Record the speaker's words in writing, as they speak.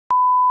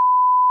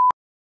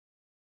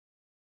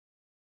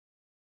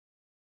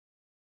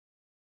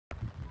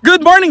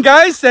Good morning,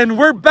 guys, and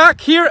we're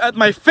back here at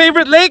my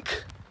favorite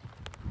lake,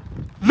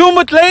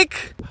 Lumot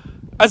Lake.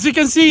 As you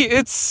can see,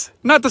 it's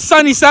not a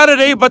sunny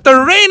Saturday, but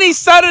a rainy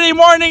Saturday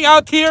morning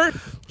out here.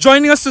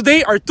 Joining us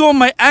today are two of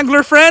my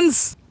angler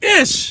friends,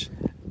 Ish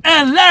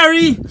and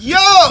Larry. Yo!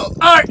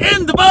 Are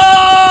in the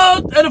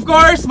boat! And of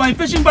course, my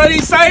fishing buddy,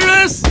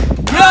 Cyrus.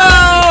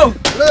 Yo!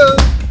 Hello!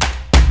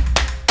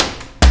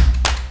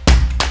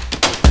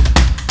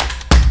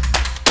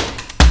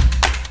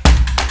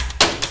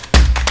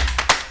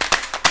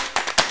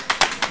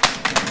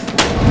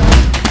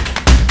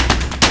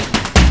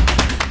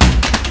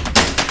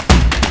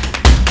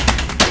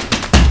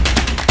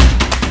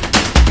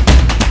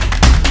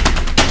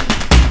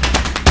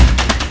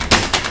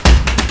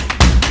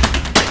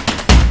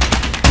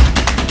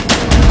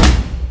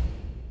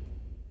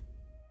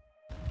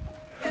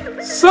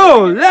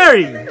 So,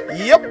 Larry,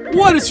 Yep.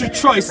 what is your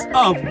choice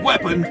of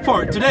weapon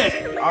for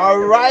today?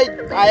 Alright,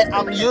 I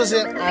am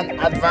using an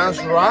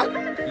advanced rod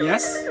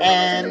Yes,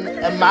 and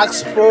a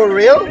Max Pro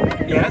reel,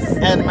 yes,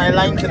 and my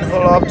line can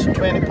hold up to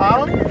 20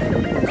 pounds,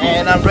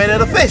 and I'm ready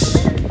to fish.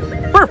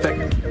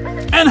 perfect.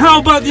 And how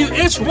about you,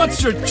 Ish?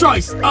 What's your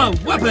choice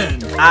of weapon?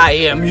 I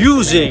am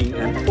using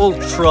an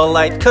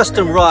ultralight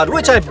custom rod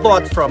which I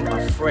bought from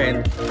a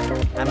friend.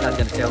 I'm not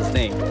gonna tell his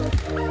name.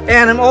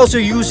 And I'm also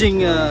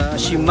using a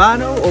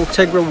Shimano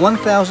Ultegra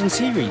 1000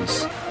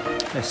 series,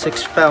 a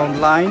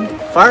 6-pound line,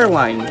 fire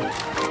line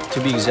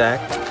to be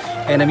exact.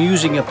 And I'm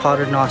using a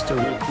paternoster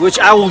rig, which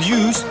I will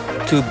use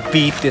to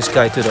beat this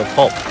guy to the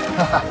pulp.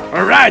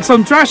 Alright,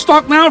 some trash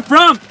talk now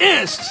from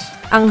Ish.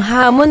 Ang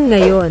hamon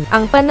ngayon,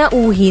 ang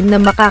panauhin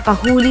na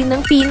makakahuli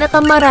ng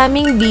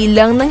pinakamaraming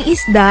bilang ng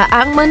isda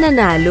ang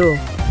mananalo.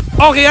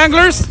 Okay,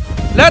 anglers,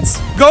 let's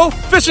go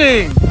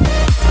fishing!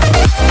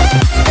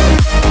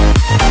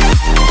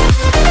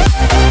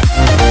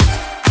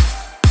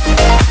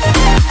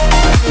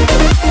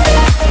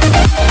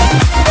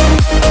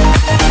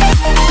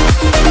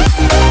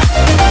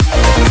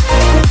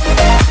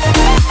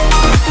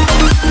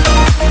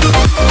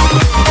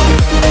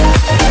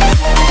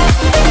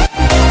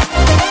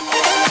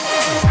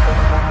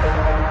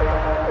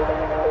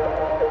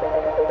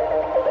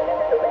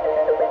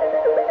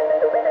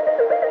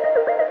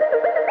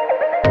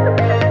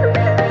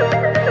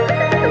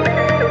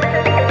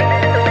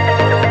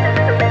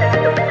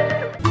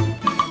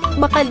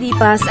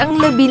 Makalipas ang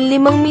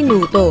 15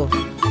 minuto.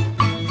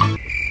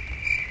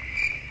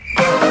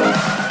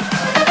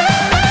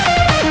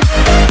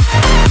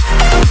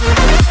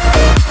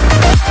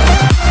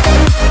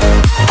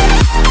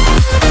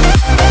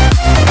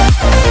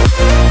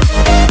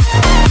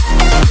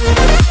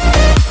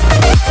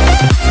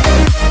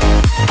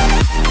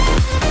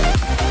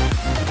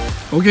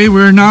 Okay,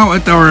 we're now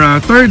at our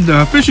third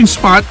fishing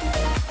spot.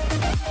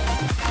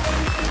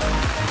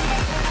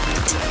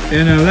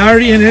 And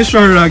Larry and Ish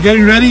are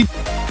getting ready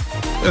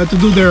to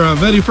do their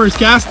very first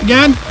cast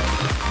again.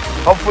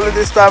 Hopefully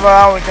this time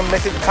around we can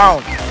make it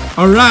count.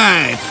 All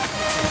right.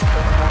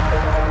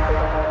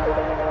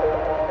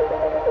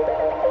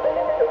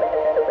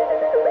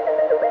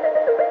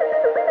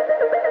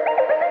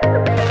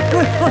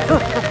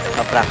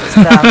 Practice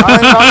na. Ay,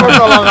 naku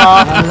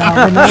talaga.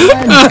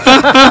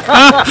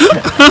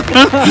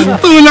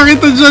 Tulak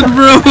ito dyan,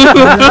 bro. 8,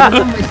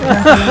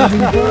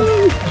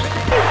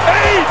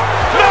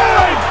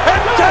 9,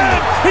 and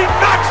 10! He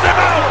knocks him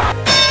out!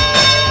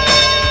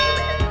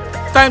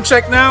 Time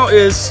check now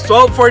is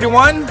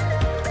 12:41.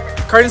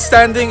 Current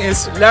standing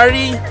is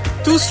Larry,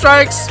 2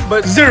 strikes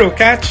but 0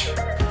 catch.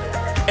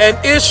 And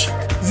Ish,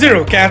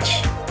 0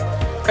 catch.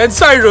 And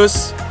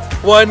Cyrus,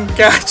 1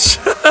 catch.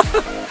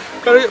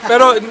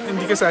 pero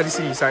hindi kasali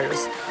si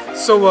Cyrus.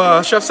 So,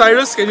 Chef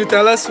Cyrus, can you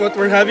tell us what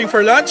we're having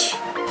for lunch?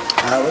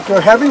 What we're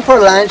having for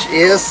lunch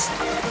is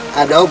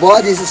adobo.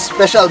 This is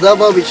special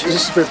adobo which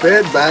is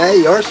prepared by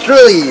yours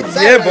truly.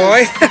 Yeah,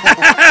 boy.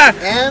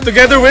 And,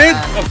 Together with,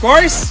 of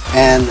course,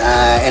 and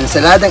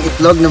ensaladang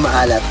itlog na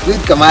maalat with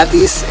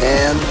kamatis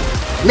and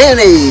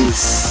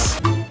mayonnaise.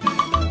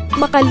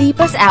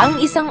 Makalipas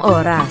ang 1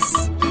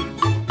 oras.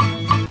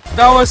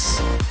 that was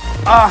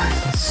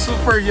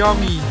super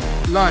yummy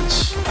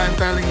lunch. I'm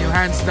telling you,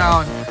 hands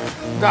down.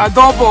 The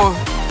adobo.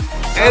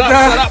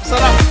 Sarap,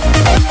 sarap.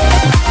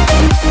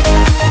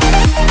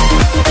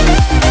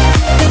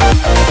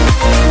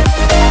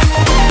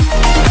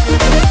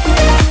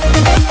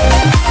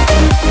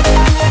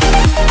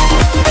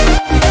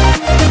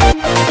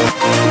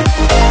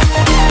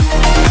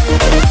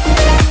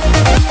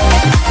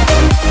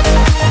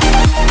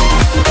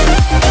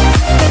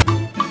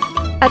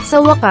 At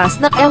sa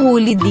wakas,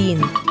 nakahuli din.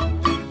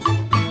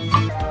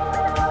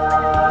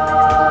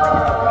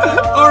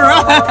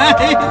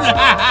 Alright!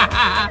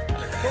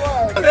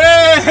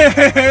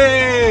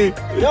 Hey!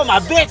 You're my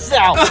bitch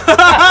now!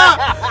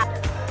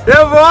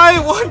 Yeah, boy!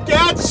 1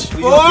 catch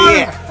for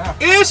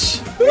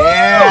Ish!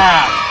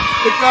 Yeah!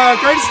 The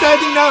current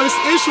standing now is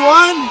Ish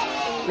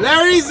 1,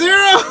 Larry 0!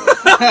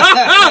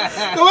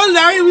 Come on,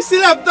 Larry, we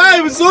still have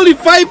time. It's only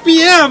 5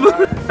 p.m.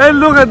 And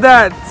look at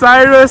that.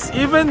 Cyrus,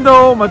 even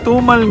though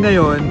matumal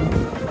ngayon,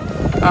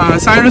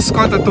 Cyrus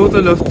caught a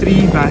total of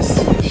 3 bass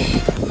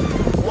fish.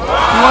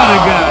 What a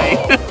guy.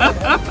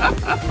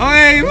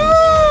 Okay,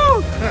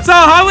 woo! So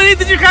how many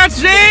did you catch,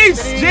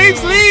 James?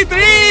 James Lee,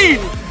 3!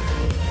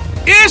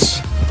 Ish!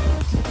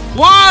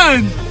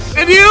 1!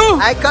 And you?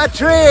 I caught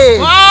 3.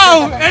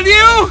 Wow! And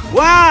you? 1!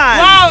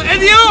 Wow!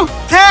 And you?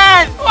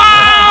 10!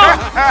 Wow!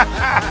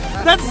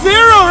 That's 0,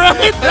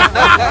 right?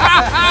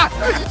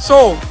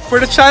 So, for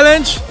the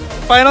challenge,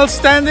 final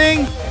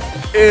standing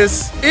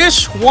is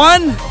Ish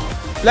 1,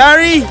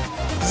 Larry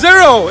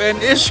 0,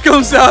 and Ish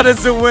comes out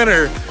as the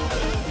winner.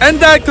 And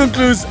that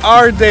concludes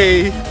our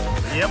day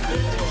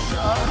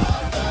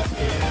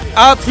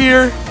out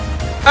here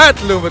at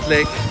Lumot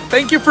Lake.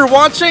 Thank you for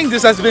watching.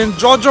 This has been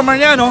Jojo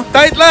Mariano,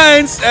 Tight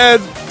Lines,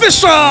 and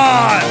Fish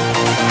On!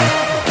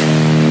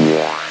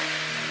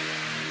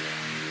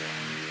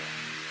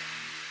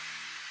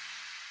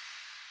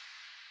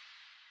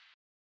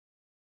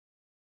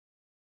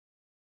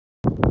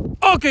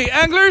 Okay,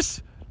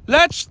 anglers,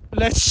 let's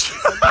let's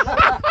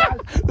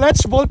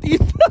both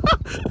eat.